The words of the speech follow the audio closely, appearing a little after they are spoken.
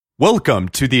Welcome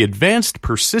to the Advanced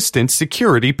Persistent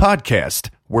Security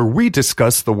Podcast, where we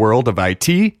discuss the world of IT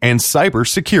and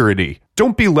cybersecurity.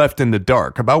 Don't be left in the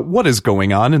dark about what is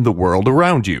going on in the world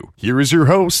around you. Here is your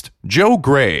host, Joe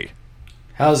Gray.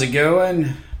 How's it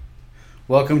going?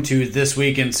 Welcome to This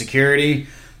Week in Security.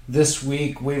 This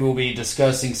week we will be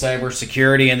discussing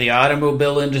cybersecurity in the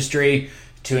automobile industry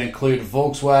to include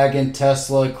Volkswagen,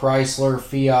 Tesla, Chrysler,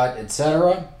 Fiat,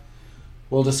 etc.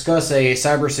 We'll discuss a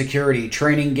cybersecurity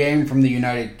training game from the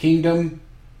United Kingdom,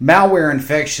 malware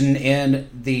infection in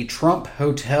the Trump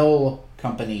Hotel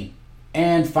Company,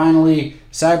 and finally,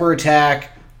 cyber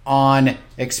attack on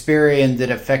Experian that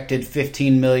affected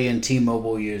 15 million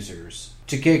T-Mobile users.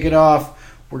 To kick it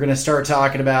off, we're going to start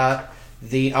talking about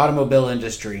the automobile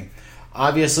industry.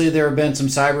 Obviously, there have been some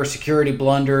cybersecurity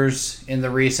blunders in the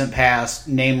recent past,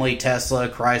 namely Tesla,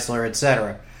 Chrysler,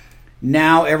 etc.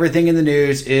 Now everything in the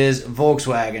news is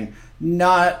Volkswagen.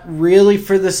 Not really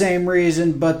for the same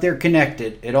reason, but they're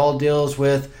connected. It all deals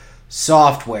with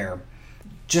software.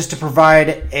 Just to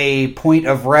provide a point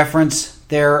of reference,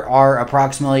 there are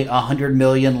approximately 100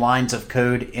 million lines of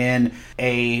code in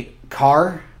a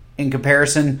car. In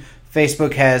comparison,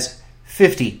 Facebook has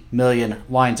 50 million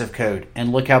lines of code,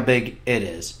 and look how big it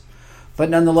is.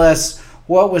 But nonetheless,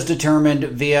 what was determined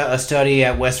via a study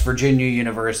at West Virginia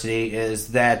University is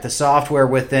that the software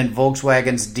within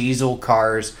Volkswagen's diesel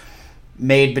cars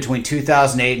made between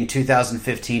 2008 and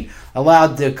 2015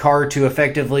 allowed the car to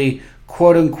effectively,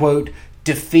 quote-unquote,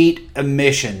 defeat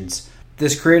emissions.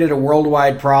 This created a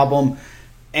worldwide problem,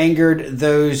 angered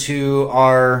those who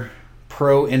are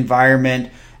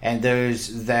pro-environment and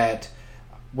those that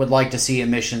would like to see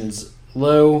emissions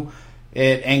low.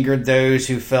 It angered those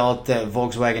who felt that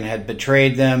Volkswagen had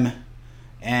betrayed them,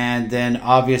 and then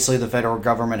obviously the federal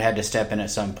government had to step in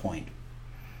at some point.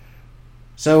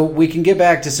 So we can get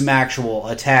back to some actual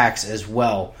attacks as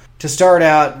well. To start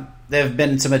out, there have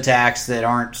been some attacks that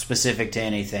aren't specific to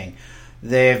anything.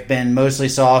 They've been mostly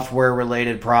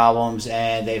software-related problems,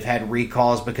 and they've had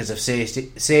recalls because of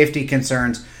safety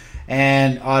concerns,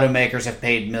 and automakers have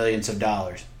paid millions of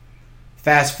dollars.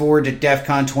 Fast forward to DEF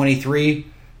CON 23,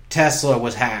 Tesla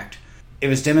was hacked. It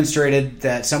was demonstrated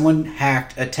that someone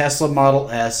hacked a Tesla Model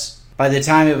S. By the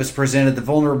time it was presented, the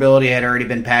vulnerability had already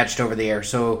been patched over the air,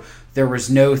 so there was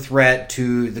no threat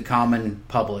to the common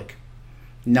public.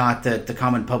 Not that the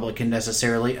common public can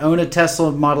necessarily own a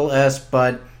Tesla Model S,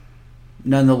 but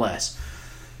nonetheless.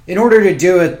 In order to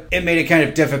do it, it made it kind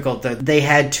of difficult. They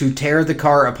had to tear the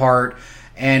car apart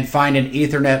and find an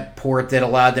Ethernet port that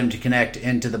allowed them to connect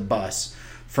into the bus.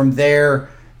 From there,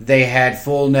 they had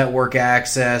full network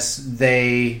access.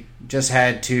 They just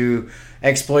had to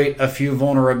exploit a few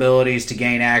vulnerabilities to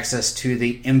gain access to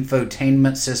the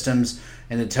infotainment systems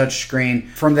and the touchscreen.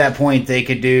 From that point, they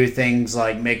could do things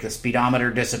like make the speedometer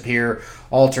disappear,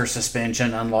 alter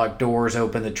suspension, unlock doors,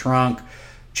 open the trunk,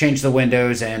 change the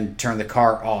windows, and turn the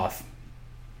car off.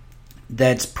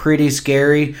 That's pretty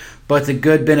scary, but the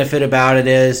good benefit about it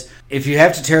is if you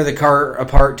have to tear the car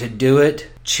apart to do it,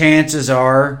 chances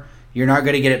are you're not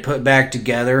going to get it put back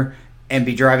together and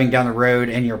be driving down the road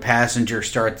and your passenger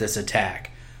start this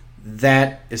attack.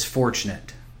 That is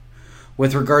fortunate.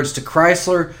 With regards to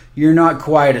Chrysler, you're not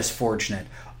quite as fortunate.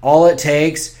 All it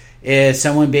takes is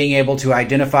someone being able to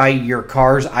identify your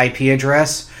car's IP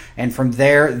address, and from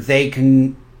there they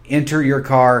can enter your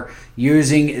car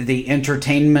using the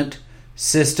entertainment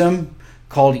system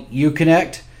called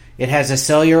Uconnect. It has a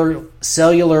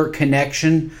cellular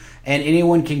connection, and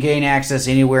anyone can gain access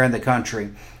anywhere in the country.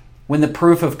 When the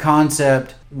proof of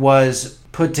concept was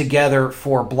put together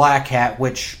for Black Hat,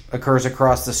 which occurs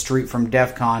across the street from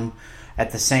DEF CON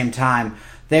at the same time,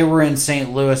 they were in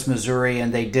St. Louis, Missouri,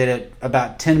 and they did it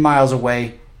about 10 miles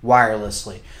away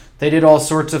wirelessly. They did all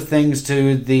sorts of things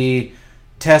to the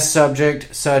test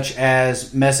subject, such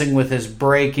as messing with his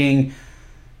braking,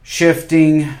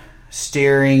 shifting,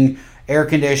 steering, air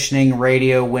conditioning,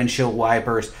 radio, windshield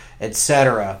wipers,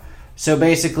 etc. So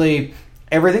basically,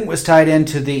 everything was tied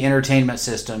into the entertainment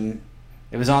system.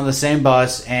 It was on the same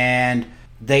bus, and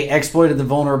they exploited the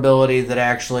vulnerability that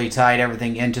actually tied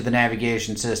everything into the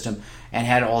navigation system and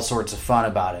had all sorts of fun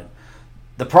about it.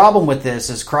 The problem with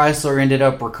this is Chrysler ended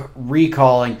up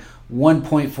recalling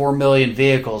 1.4 million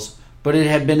vehicles, but it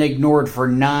had been ignored for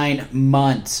 9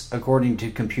 months, according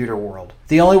to Computer World.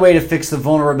 The only way to fix the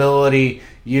vulnerability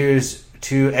used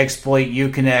to exploit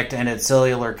Uconnect and its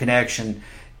cellular connection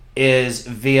is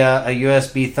via a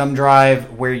USB thumb drive,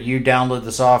 where you download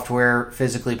the software,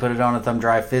 physically put it on a thumb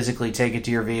drive, physically take it to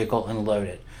your vehicle and load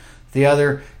it. The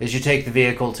other is you take the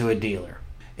vehicle to a dealer.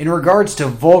 In regards to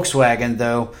Volkswagen,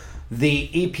 though, the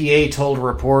EPA told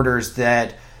reporters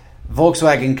that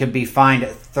Volkswagen could be fined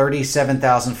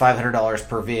 $37,500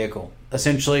 per vehicle,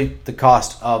 essentially the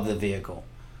cost of the vehicle.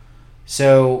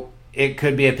 So it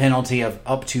could be a penalty of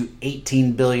up to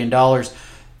 $18 billion,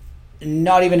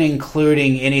 not even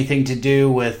including anything to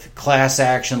do with class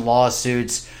action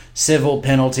lawsuits, civil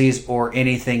penalties, or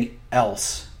anything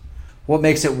else. What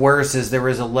makes it worse is there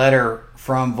was a letter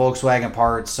from Volkswagen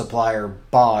parts supplier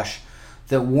Bosch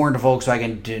that warned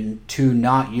Volkswagen to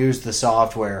not use the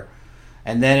software.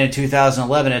 And then in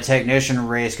 2011, a technician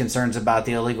raised concerns about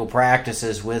the illegal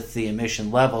practices with the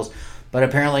emission levels, but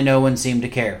apparently no one seemed to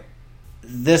care.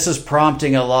 This is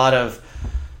prompting a lot of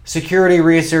security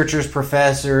researchers,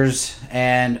 professors,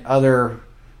 and other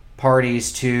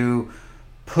parties to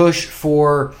push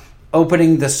for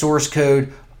opening the source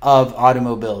code of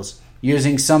automobiles,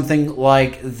 using something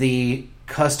like the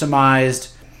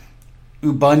customized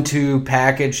Ubuntu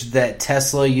package that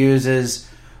Tesla uses,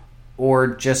 or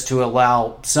just to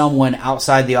allow someone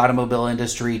outside the automobile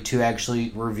industry to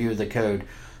actually review the code.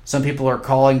 Some people are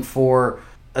calling for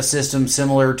a system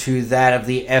similar to that of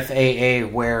the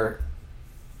FAA, where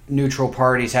neutral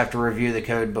parties have to review the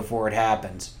code before it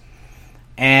happens.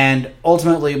 And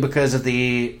ultimately, because of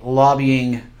the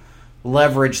lobbying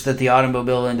leverage that the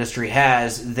automobile industry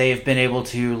has, they've been able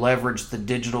to leverage the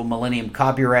Digital Millennium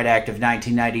Copyright Act of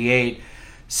 1998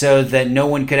 so that no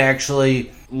one could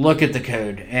actually look at the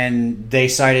code. And they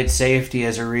cited safety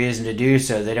as a reason to do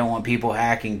so. They don't want people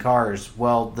hacking cars.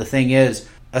 Well, the thing is,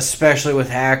 especially with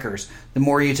hackers, the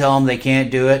more you tell them they can't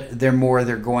do it, the more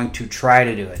they're going to try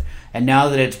to do it. And now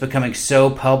that it's becoming so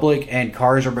public and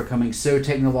cars are becoming so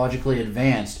technologically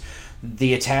advanced,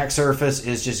 the attack surface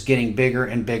is just getting bigger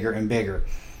and bigger and bigger.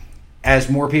 As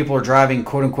more people are driving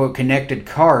quote-unquote connected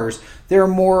cars, there are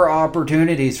more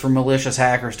opportunities for malicious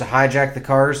hackers to hijack the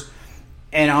cars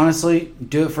and honestly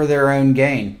do it for their own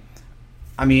gain.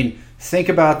 I mean, think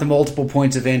about the multiple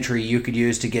points of entry you could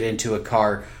use to get into a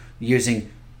car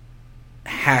using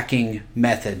hacking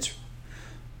methods.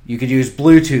 You could use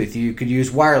Bluetooth. You could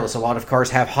use wireless. A lot of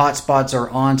cars have hotspots or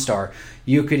OnStar.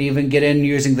 You could even get in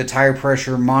using the tire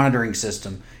pressure monitoring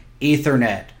system.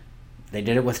 Ethernet. They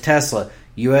did it with Tesla.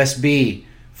 USB.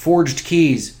 Forged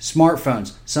keys.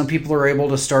 Smartphones. Some people are able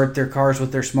to start their cars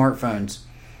with their smartphones.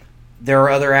 There are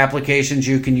other applications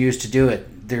you can use to do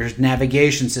it. There's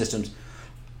navigation systems.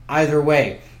 Either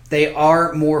way, they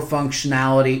are more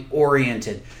functionality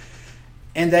oriented.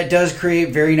 And that does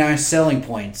create very nice selling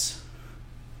points.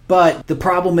 But the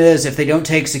problem is, if they don't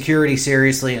take security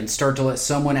seriously and start to let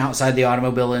someone outside the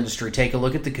automobile industry take a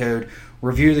look at the code,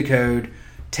 review the code,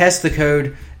 test the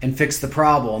code, and fix the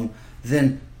problem,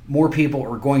 then more people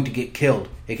are going to get killed.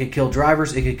 It could kill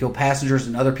drivers, it could kill passengers,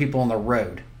 and other people on the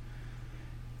road.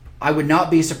 I would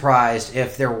not be surprised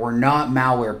if there were not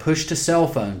malware pushed to cell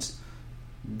phones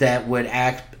that would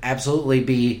absolutely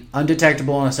be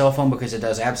undetectable on a cell phone because it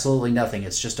does absolutely nothing.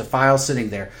 It's just a file sitting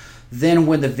there. Then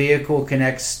when the vehicle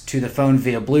connects to the phone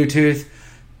via Bluetooth,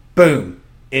 boom,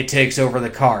 it takes over the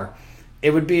car.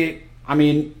 It would be, I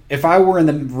mean, if I were in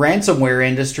the ransomware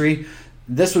industry,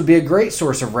 this would be a great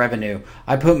source of revenue.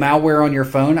 I put malware on your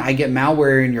phone, I get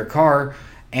malware in your car,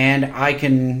 and I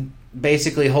can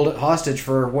basically hold it hostage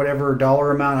for whatever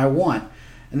dollar amount I want.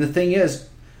 And the thing is,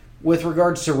 with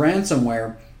regards to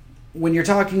ransomware, when you're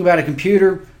talking about a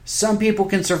computer, some people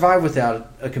can survive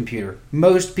without a computer.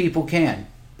 Most people can.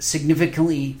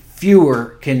 Significantly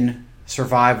fewer can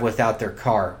survive without their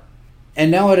car.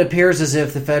 And now it appears as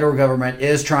if the federal government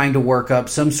is trying to work up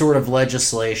some sort of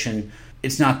legislation.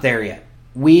 It's not there yet.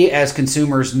 We as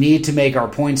consumers need to make our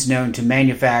points known to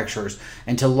manufacturers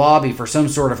and to lobby for some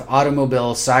sort of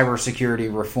automobile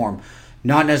cybersecurity reform.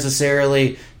 Not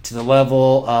necessarily to the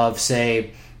level of,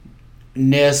 say,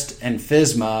 NIST and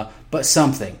FSMA, but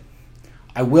something.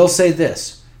 I will say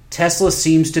this. Tesla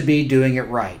seems to be doing it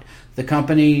right. The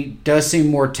company does seem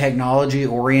more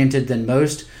technology-oriented than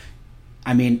most.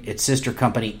 I mean, its sister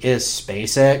company is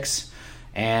SpaceX,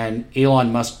 and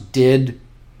Elon Musk did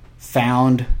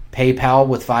found PayPal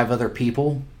with 5 other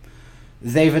people.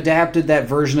 They've adapted that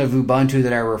version of Ubuntu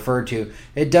that I referred to.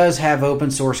 It does have open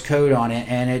source code on it,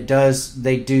 and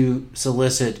they do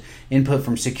solicit input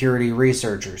from security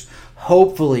researchers.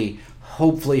 Hopefully,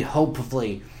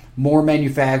 more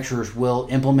manufacturers will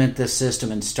implement this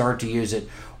system and start to use it,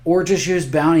 or just use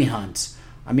bounty hunts.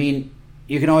 I mean,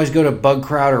 you can always go to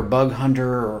BugCrowd or Bug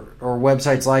Hunter or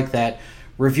websites like that,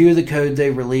 review the code they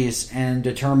release, and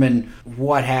determine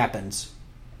what happens.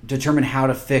 Determine how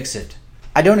to fix it.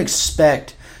 I don't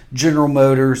expect General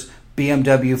Motors,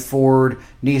 BMW, Ford,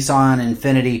 Nissan,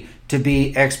 Infiniti to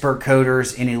be expert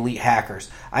coders and elite hackers.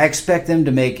 I expect them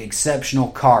to make exceptional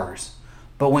cars.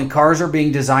 But when cars are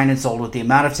being designed and sold with the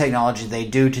amount of technology they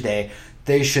do today,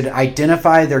 they should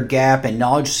identify their gap in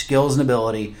knowledge, skills, and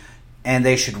ability, and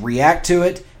they should react to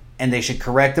it, and they should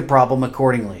correct the problem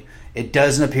accordingly. It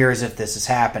doesn't appear as if this is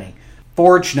happening.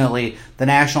 Fortunately, the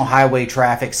National Highway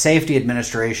Traffic Safety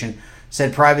Administration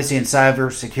said privacy and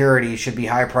cybersecurity should be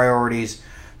high priorities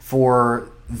for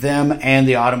them and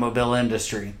the automobile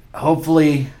industry.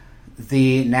 Hopefully,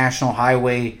 the National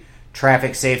Highway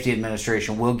Traffic Safety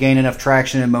Administration will gain enough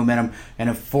traction and momentum and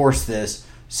enforce this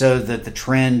so that the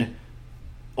trend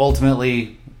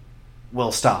ultimately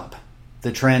will stop.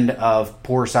 The trend of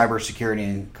poor cybersecurity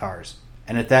in cars.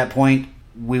 And at that point,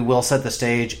 we will set the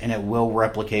stage and it will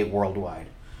replicate worldwide.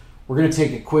 We're going to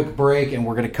take a quick break and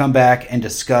we're going to come back and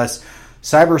discuss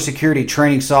cybersecurity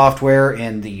training software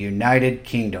in the United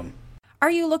Kingdom. Are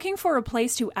you looking for a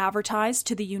place to advertise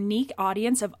to the unique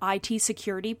audience of IT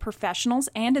security professionals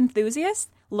and enthusiasts?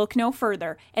 Look no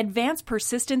further. Advanced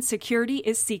Persistent Security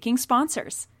is seeking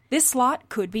sponsors. This slot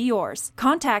could be yours.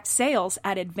 Contact sales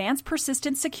at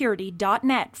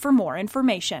advancedpersistentsecurity.net for more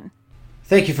information.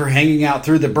 Thank you for hanging out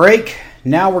through the break.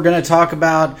 Now we're going to talk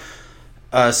about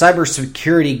a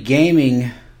cybersecurity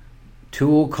gaming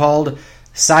tool called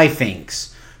Cyfinx.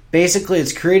 Basically,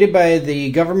 it's created by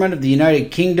the government of the United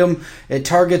Kingdom. It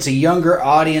targets a younger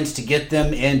audience to get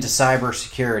them into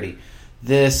cybersecurity.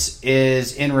 This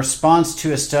is in response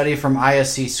to a study from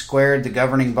ISC Squared, the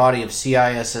governing body of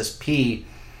CISSP,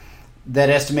 that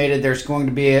estimated there's going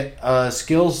to be a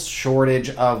skills shortage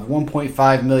of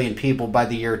 1.5 million people by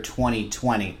the year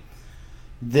 2020.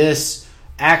 This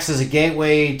acts as a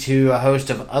gateway to a host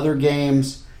of other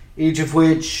games, each of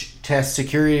which test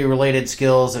security-related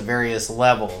skills at various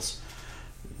levels.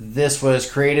 This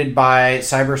was created by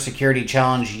Cybersecurity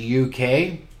Challenge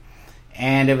UK,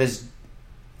 and it was,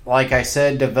 like I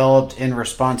said, developed in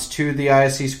response to the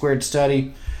ISC Squared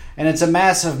study, and it's a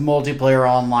massive multiplayer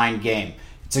online game.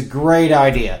 It's a great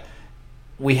idea.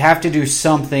 We have to do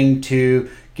something to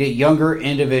get younger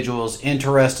individuals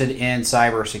interested in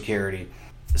cybersecurity.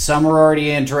 Some are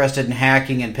already interested in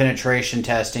hacking and penetration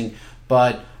testing,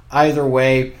 but either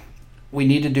way, we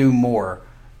need to do more.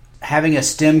 Having a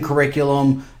STEM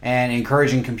curriculum and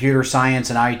encouraging computer science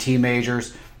and IT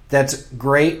majors, that's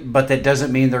great, but that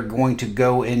doesn't mean they're going to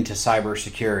go into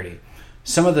cybersecurity.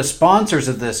 Some of the sponsors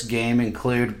of this game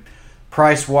include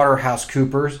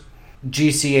PricewaterhouseCoopers,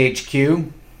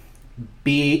 GCHQ,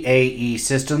 BAE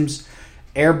Systems,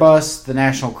 Airbus, the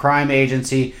National Crime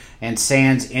Agency, and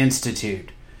SANS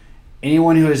Institute.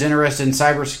 Anyone who is interested in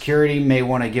cybersecurity may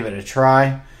want to give it a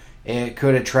try. It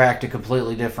could attract a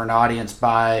completely different audience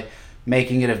by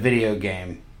making it a video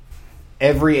game.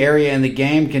 Every area in the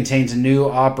game contains a new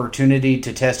opportunity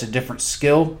to test a different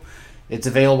skill. It's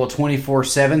available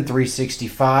 24/7,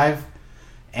 365.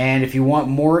 And if you want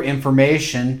more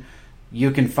information, you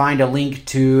can find a link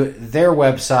to their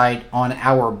website on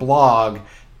our blog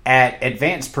at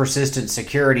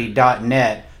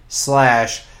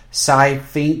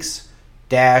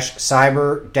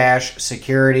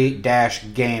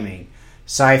advancedpersistentsecurity.net/cyfinx-cyber-security-gaming.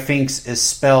 Cyfinx is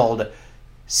spelled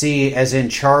C as in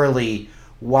Charlie,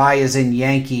 Y as in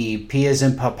Yankee, P as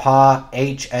in Papa,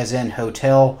 H as in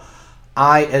Hotel,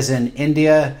 I as in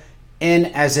India, N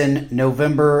as in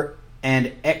November,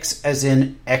 and X as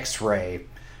in X-ray.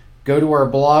 Go to our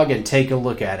blog and take a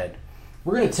look at it.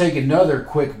 We're going to take another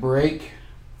quick break.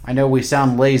 I know we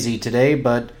sound lazy today,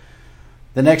 but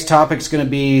the next topic is going to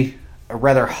be a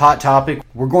rather hot topic.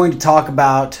 We're going to talk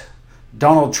about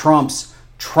Donald Trump's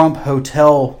Trump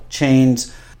hotel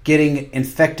chains getting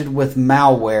infected with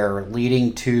malware,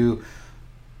 leading to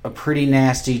a pretty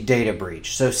nasty data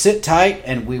breach. So sit tight,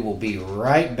 and we will be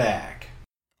right back.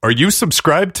 Are you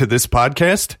subscribed to this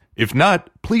podcast? If not,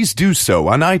 please do so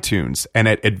on iTunes and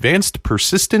at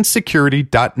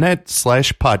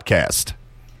advancedpersistentsecurity.net/podcast.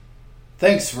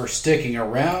 Thanks for sticking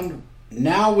around.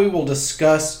 Now we will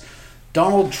discuss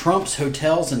Donald Trump's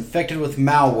hotels infected with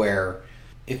malware.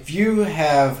 If you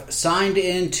have signed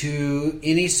into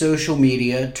any social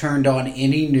media, turned on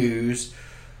any news,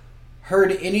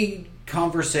 heard any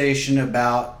conversation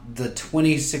about the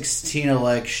 2016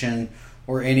 election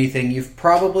or anything, you've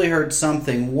probably heard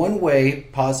something one way,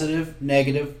 positive,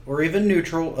 negative, or even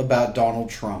neutral about Donald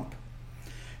Trump.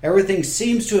 Everything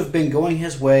seems to have been going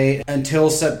his way until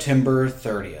September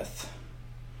 30th.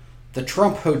 The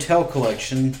Trump Hotel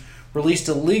Collection released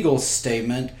a legal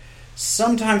statement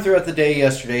sometime throughout the day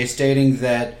yesterday stating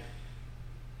that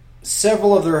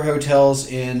several of their hotels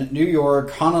in New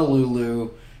York, Honolulu,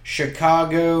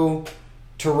 Chicago,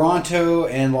 Toronto,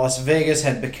 and Las Vegas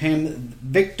had become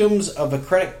victims of a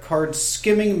credit card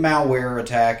skimming malware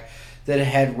attack that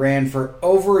had ran for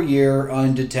over a year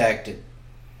undetected.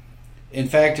 In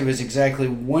fact, it was exactly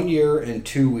 1 year and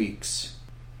 2 weeks.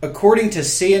 According to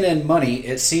CNN Money,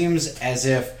 it seems as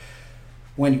if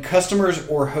when customers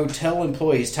or hotel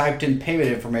employees typed in payment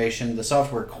information, the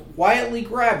software quietly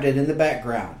grabbed it in the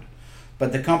background.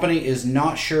 But the company is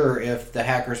not sure if the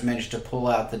hackers managed to pull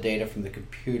out the data from the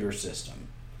computer system.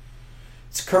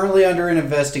 It's currently under an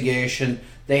investigation.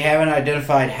 They haven't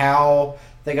identified how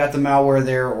they got the malware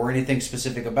there or anything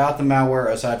specific about the malware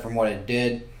aside from what it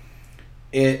did.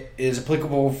 It is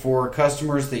applicable for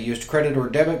customers that used credit or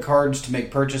debit cards to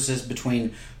make purchases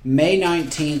between May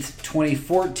 19th,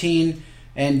 2014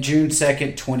 and June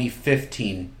 2nd,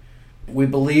 2015. We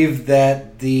believe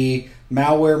that the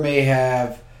malware may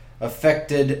have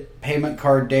affected payment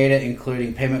card data,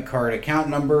 including payment card account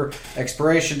number,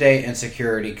 expiration date, and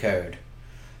security code.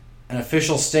 An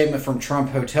official statement from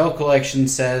Trump Hotel Collection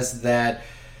says that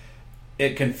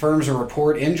it confirms a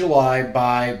report in July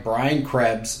by Brian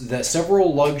Krebs that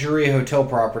several luxury hotel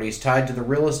properties tied to the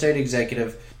real estate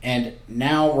executive and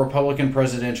now Republican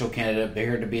presidential candidate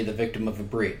appeared to be the victim of a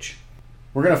breach.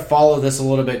 We're going to follow this a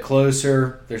little bit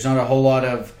closer. There's not a whole lot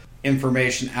of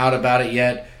information out about it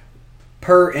yet.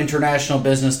 Per International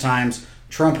Business Times,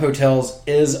 Trump Hotels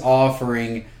is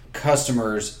offering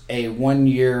customers a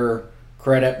 1-year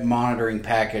credit monitoring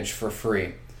package for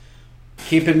free.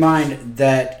 Keep in mind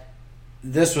that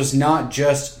this was not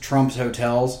just Trump's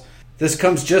hotels. This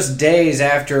comes just days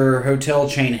after hotel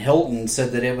chain Hilton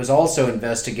said that it was also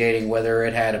investigating whether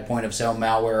it had a point-of-sale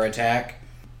malware attack.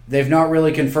 They've not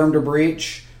really confirmed a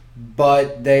breach,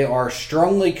 but they are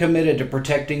strongly committed to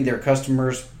protecting their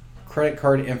customers' credit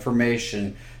card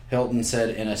information, Hilton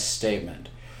said in a statement.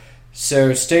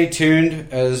 So stay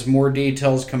tuned as more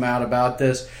details come out about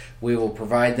this. We will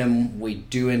provide them. We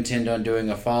do intend on doing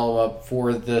a follow-up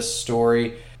for this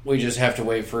story. We just have to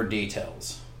wait for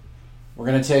details. We're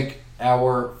going to take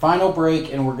our final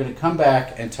break and we're going to come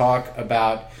back and talk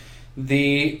about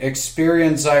the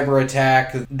Experian cyber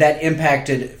attack that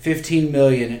impacted 15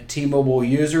 million T-Mobile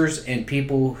users and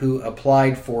people who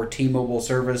applied for T-Mobile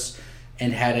service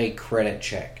and had a credit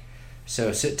check.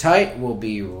 So sit tight, we'll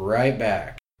be right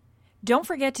back. Don't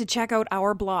forget to check out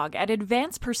our blog at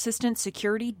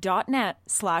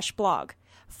advancedpersistentsecurity.net/blog.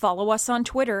 Follow us on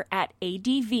Twitter at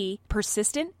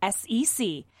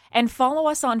ADVPersistentSEC and follow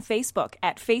us on Facebook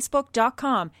at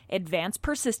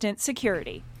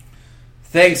facebook.com/advancedpersistentsecurity.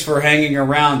 Thanks for hanging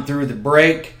around through the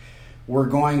break. We're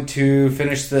going to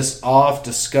finish this off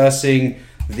discussing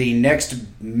the next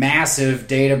massive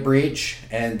data breach,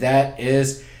 and that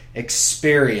is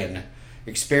Experian.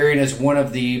 Experian is one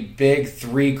of the big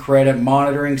 3 credit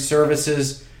monitoring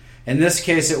services. In this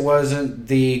case, it wasn't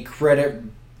the credit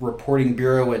reporting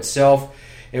bureau itself.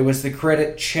 It was the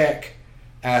credit check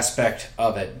aspect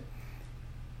of it.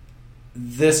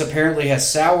 This apparently has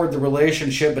soured the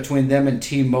relationship between them and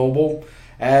T-Mobile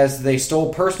as they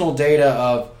stole personal data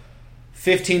of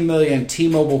 15 million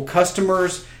T-Mobile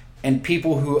customers and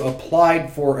people who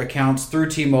applied for accounts through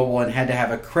T-Mobile and had to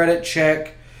have a credit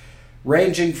check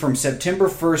ranging from September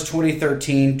 1st,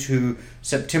 2013 to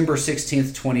September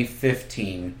 16th,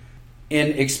 2015.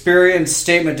 In Experian's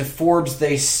statement to Forbes,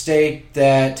 they state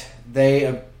that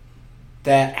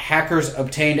hackers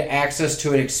obtained access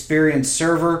to an Experian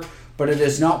server, but it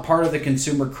is not part of the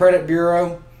Consumer Credit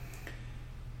Bureau.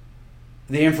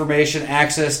 The information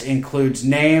accessed includes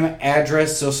name,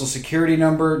 address, social security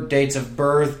number, dates of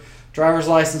birth, driver's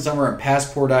license number, and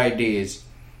passport IDs.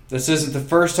 This isn't the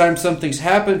first time something's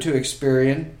happened to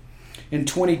Experian. In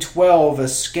 2012, a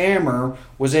scammer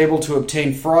was able to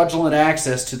obtain fraudulent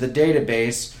access to the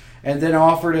database and then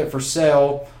offered it for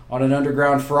sale on an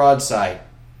underground fraud site.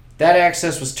 That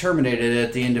access was terminated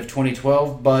at the end of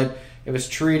 2012, but it was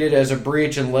treated as a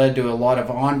breach and led to a lot of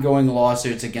ongoing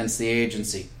lawsuits against the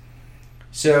agency.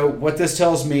 So what this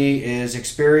tells me is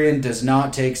Experian does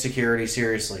not take security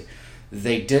seriously.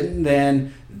 They didn't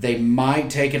then. They might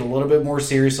take it a little bit more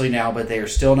seriously now, but they are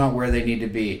still not where they need to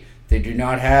be. They do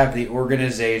not have the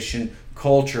organization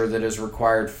culture that is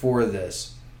required for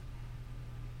this.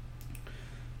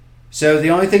 So the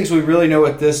only things we really know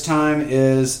at this time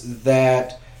is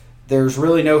that there's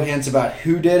really no hints about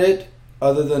who did it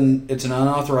other than it's an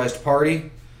unauthorized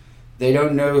party. They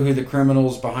don't know who the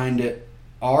criminals behind it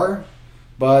are,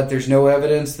 but there's no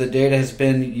evidence that data has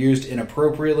been used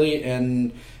inappropriately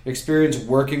and Experian's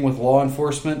working with law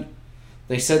enforcement.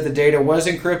 They said the data was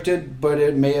encrypted, but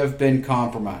it may have been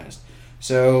compromised.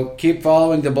 So keep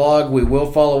following the blog. We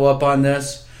will follow up on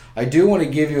this. I do want to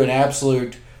give you an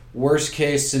absolute worst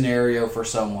case scenario for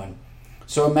someone.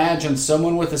 So imagine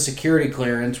someone with a security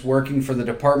clearance working for the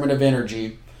Department of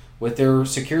Energy with their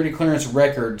security clearance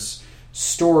records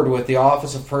stored with the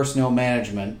Office of Personnel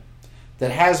Management. that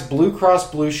has Blue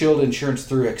Cross Blue Shield insurance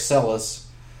through Excellus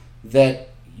that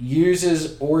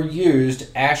uses or used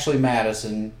Ashley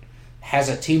Madison, has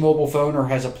a T-Mobile phone or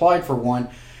has applied for one,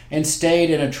 and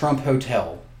stayed in a Trump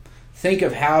hotel. Think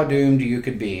of how doomed you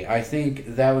could be. I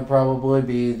think that would probably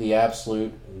be the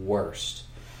absolute worst.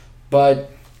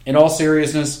 But in all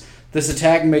seriousness, this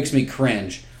attack makes me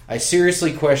cringe. I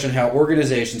seriously question how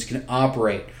organizations can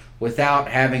operate without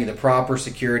having the proper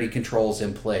security controls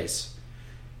in place.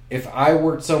 If I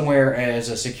worked somewhere as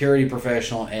a security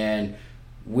professional and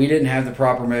we didn't have the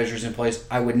proper measures in place,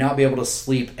 I would not be able to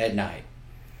sleep at night.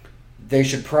 They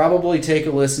should probably take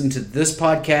a listen to this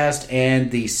podcast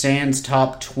and the SANS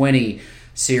Top 20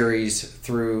 series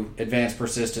through Advanced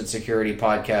Persistent Security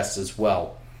podcasts as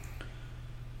well.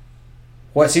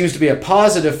 What seems to be a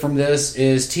positive from this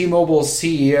is T-Mobile's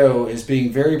CEO is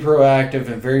being very proactive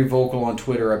and very vocal on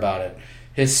Twitter about it.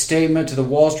 His statement to the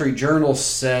Wall Street Journal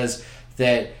says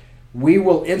that we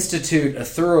will institute a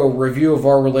thorough review of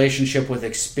our relationship with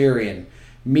Experian.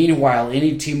 Meanwhile,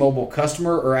 any T-Mobile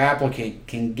customer or applicant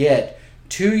can get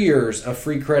 2 years of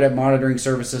free credit monitoring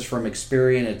services from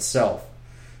Experian itself.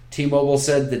 T-Mobile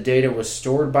said the data was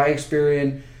stored by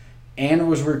Experian and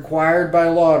was required by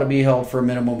law to be held for a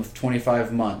minimum of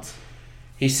 25 months.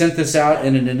 He sent this out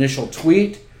in an initial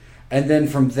tweet, and then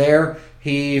from there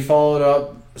he followed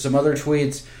up some other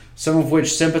tweets, some of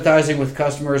which sympathizing with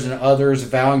customers and others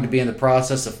vowing to be in the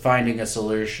process of finding a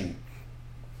solution.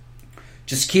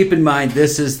 Just keep in mind,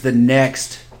 this is the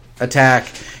next attack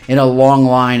in a long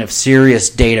line of serious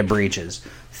data breaches.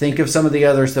 Think of some of the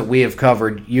others that we have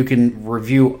covered. You can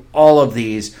review all of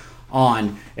these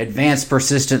on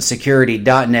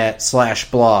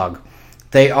advancedpersistentsecurity.net/blog.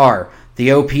 They are the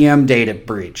OPM data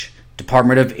breach,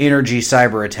 Department of Energy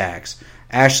cyber attacks,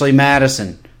 Ashley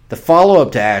Madison, the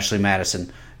follow-up to Ashley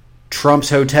Madison, Trump's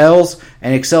hotels,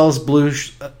 and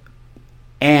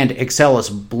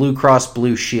Excellus Blue Cross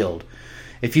Blue Shield.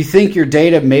 If you think your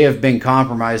data may have been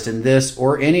compromised in this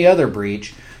or any other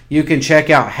breach, you can check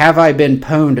out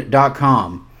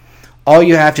haveibeenpwned.com. All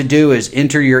you have to do is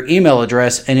enter your email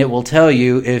address, and it will tell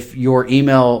you if your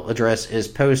email address is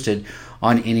posted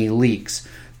on any leaks.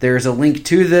 There's a link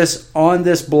to this on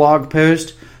this blog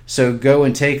post, so go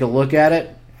and take a look at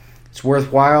it. It's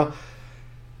worthwhile.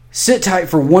 Sit tight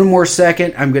for one more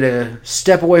second. I'm going to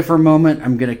step away for a moment.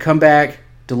 I'm going to come back,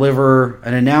 deliver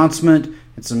an announcement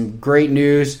and some great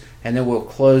news, and then we'll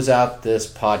close out this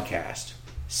podcast.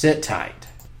 Sit tight.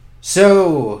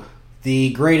 So,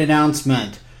 the great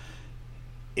announcement.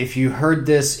 If you heard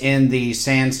this in the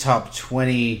SANS Top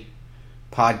 20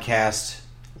 podcast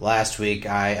last week,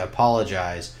 I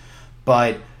apologize.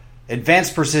 But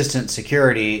Advanced Persistent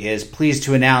Security is pleased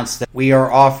to announce that we are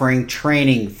offering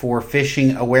training for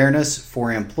phishing awareness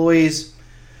for employees.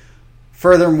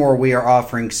 Furthermore, we are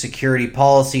offering security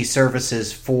policy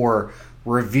services for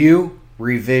review,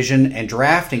 revision, and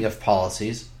drafting of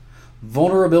policies,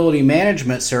 vulnerability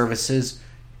management services,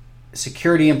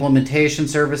 security implementation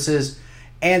services,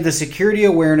 and the Security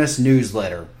Awareness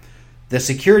Newsletter. The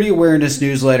Security Awareness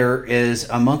Newsletter is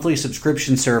a monthly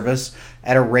subscription service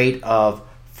at a rate of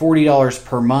 $40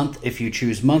 per month if you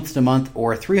choose month-to-month,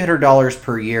 or $300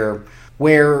 per year,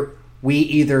 where we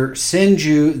either send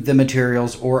you the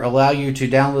materials or allow you to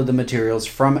download the materials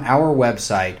from our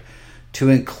website to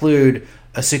include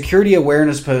a security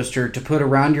awareness poster to put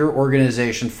around your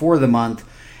organization for the month,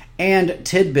 and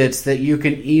tidbits that you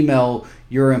can email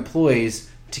your employees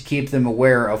to keep them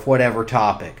aware of whatever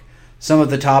topic. Some of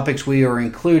the topics we are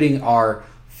including are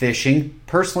phishing,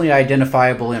 personally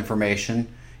identifiable information,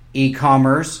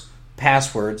 e-commerce,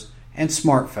 passwords, and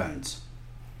smartphones.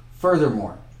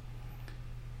 Furthermore,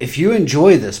 if you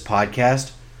enjoy this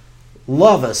podcast,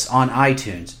 love us on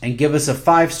iTunes and give us a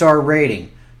 5-star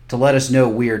rating to let us know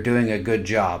we are doing a good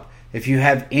job. If you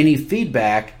have any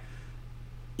feedback,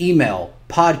 email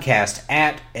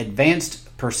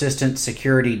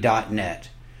podcast@advancedpersistentsecurity.net.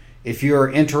 If you are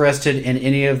interested in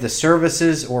any of the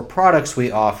services or products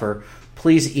we offer,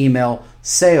 please email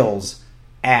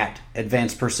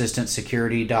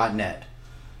sales@advancedpersistentsecurity.net.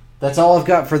 That's all I've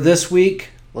got for this week.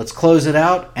 Let's close it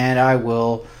out, and I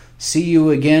will see you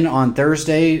again on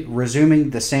Thursday, resuming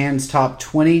the SANS Top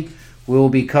 20. We will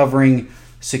be covering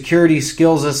security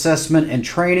skills assessment and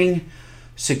training,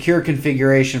 secure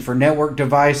configuration for network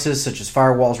devices such as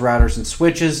firewalls, routers, and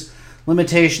switches,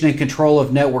 limitation and control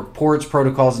of network ports,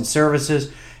 protocols, and services,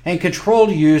 and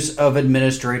controlled use of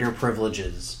administrator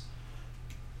privileges.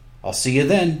 I'll see you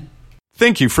then.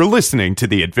 Thank you for listening to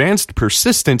the Advanced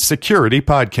Persistent Security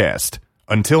Podcast.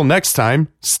 Until next time,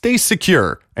 stay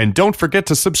secure and don't forget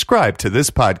to subscribe to this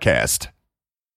podcast.